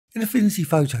In Affinity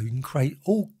Photo, you can create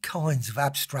all kinds of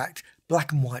abstract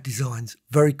black and white designs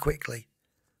very quickly.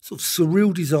 Sort of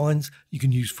surreal designs you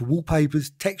can use for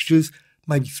wallpapers, textures,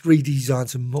 maybe 3D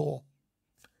designs and more.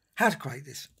 How to create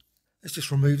this? Let's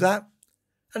just remove that.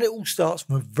 And it all starts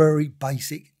from a very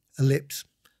basic ellipse.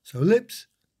 So ellipse,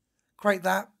 create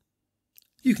that.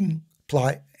 You can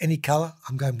apply any colour.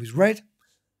 I'm going with red.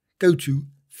 Go to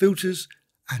filters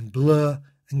and blur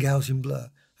and Gaussian blur.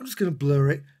 I'm just going to blur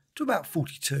it to about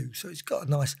 42, so it's got a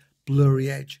nice blurry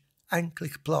edge, and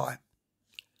click apply.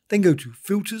 Then go to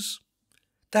filters,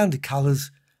 down to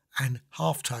colours and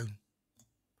halftone.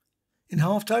 In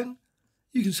halftone,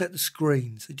 you can set the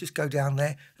screen, so just go down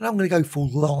there, and I'm going to go for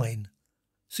line.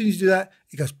 As soon as you do that,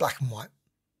 it goes black and white.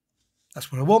 That's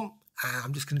what I want, and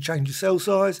I'm just going to change the cell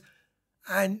size,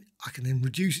 and I can then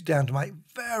reduce it down to make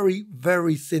very,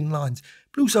 very thin lines.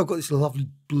 But also I've got this lovely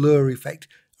blurry effect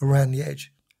around the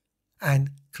edge,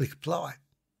 and click apply.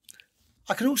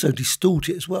 I can also distort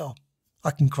it as well.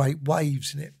 I can create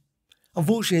waves in it.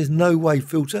 Unfortunately, there's no wave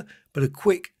filter, but a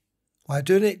quick way of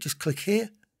doing it, just click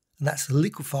here, and that's the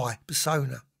liquify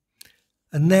persona.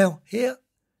 And now here,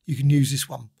 you can use this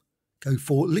one. Go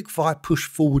for liquify push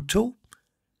forward tool,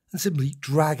 and simply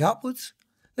drag upwards.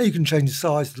 Now you can change the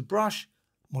size of the brush,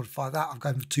 modify that, I'm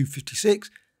going for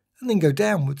 256, and then go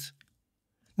downwards.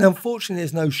 Now unfortunately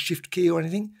there's no shift key or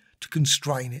anything to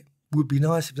constrain it. Would be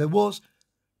nice if there was,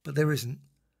 but there isn't.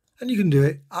 And you can do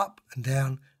it up and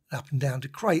down to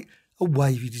create a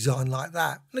wavy design like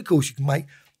that. And of course you can make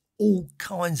all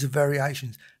kinds of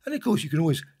variations. And of course you can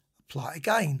always apply it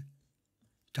again.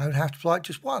 You don't have to apply it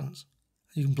just once.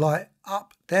 You can apply it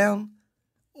up, down,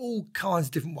 all kinds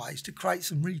of different ways to create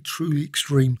some really truly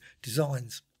extreme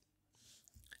designs.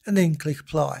 And then click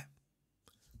apply.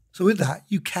 So with that,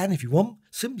 you can, if you want,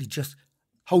 simply just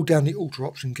hold down the Alt or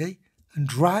Option key and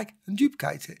drag and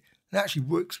duplicate it. It actually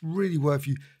works really well if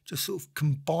you just sort of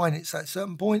combine it. So at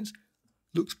certain points,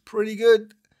 looks pretty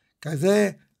good. Go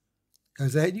there,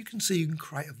 and you can see you can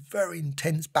create a very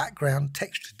intense background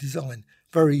texture design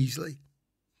very easily.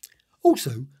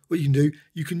 Also, what you can do,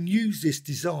 you can use this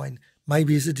design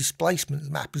maybe as a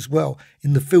displacement map as well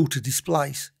in the filter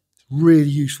displace. It's really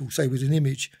useful, say with an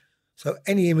image. So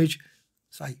any image,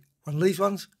 say one of these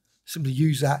ones, simply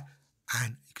use that,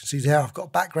 and you can see there I've got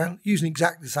a background using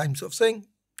exactly the same sort of thing,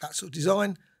 that sort of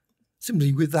design.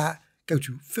 Simply with that, go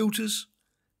to filters,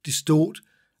 distort,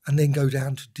 and then go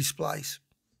down to displace.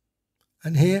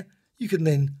 And here you can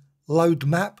then load the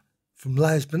map from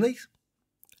layers beneath,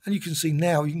 and you can see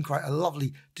now you can create a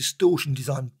lovely distortion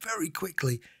design very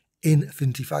quickly in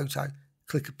Affinity Photo.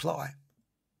 Click apply.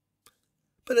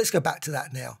 But let's go back to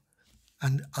that now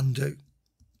and undo.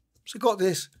 So got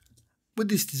this. With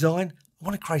this design, I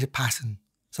want to create a pattern.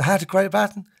 So how to create a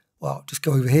pattern? Well, just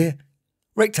go over here,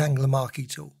 rectangular marquee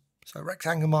tool. So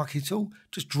rectangular marquee tool,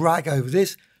 just drag over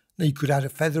this. Now you could add a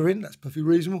feather in, that's perfectly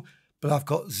reasonable, but I've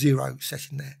got 0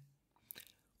 set in there.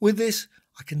 With this,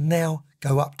 I can now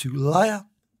go up to layer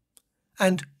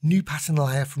and new pattern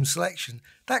layer from selection.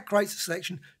 That creates a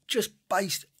selection just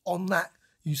based on that.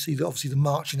 You see that obviously the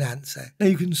marching ants there. Now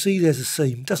you can see there's a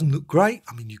seam. Doesn't look great.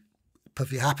 I mean, you're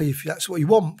perfectly happy if that's what you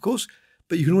want, of course,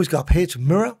 but you can always go up here to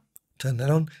mirror, turn that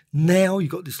on. Now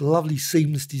you've got this lovely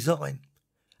seamless design,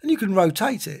 and you can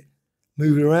rotate it,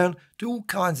 move it around, do all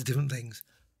kinds of different things.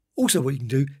 Also what you can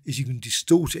do is you can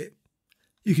distort it.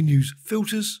 You can use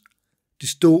filters,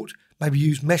 distort, maybe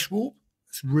use mesh warp.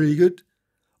 That's really good.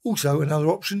 Also another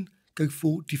option, go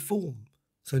for deform.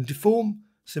 So in deform,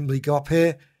 simply go up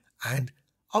here, and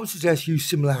I would suggest use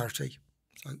similarity.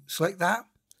 So select that,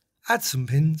 add some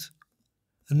pins,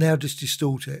 and now just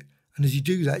distort it. And as you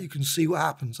do that, you can see what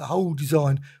happens. The whole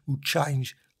design will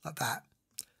change like that.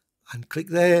 And click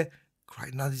there,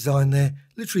 create another design there.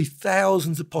 Literally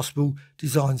thousands of possible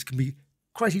designs can be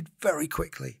created very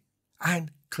quickly.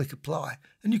 And click apply.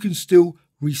 And you can still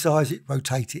resize it,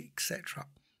 rotate it, etc.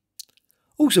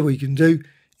 Also what you can do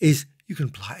is you can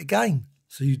apply it again.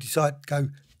 So you decide to go,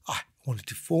 I want to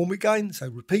deform again. So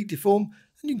repeat deform,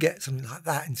 and you can get something like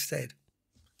that instead.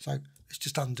 So let's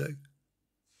just undo.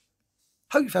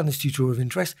 Hope you found this tutorial of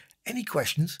interest. Any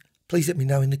questions, please let me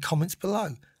know in the comments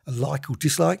below. A like or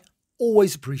dislike,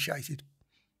 always appreciated.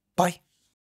 Bye.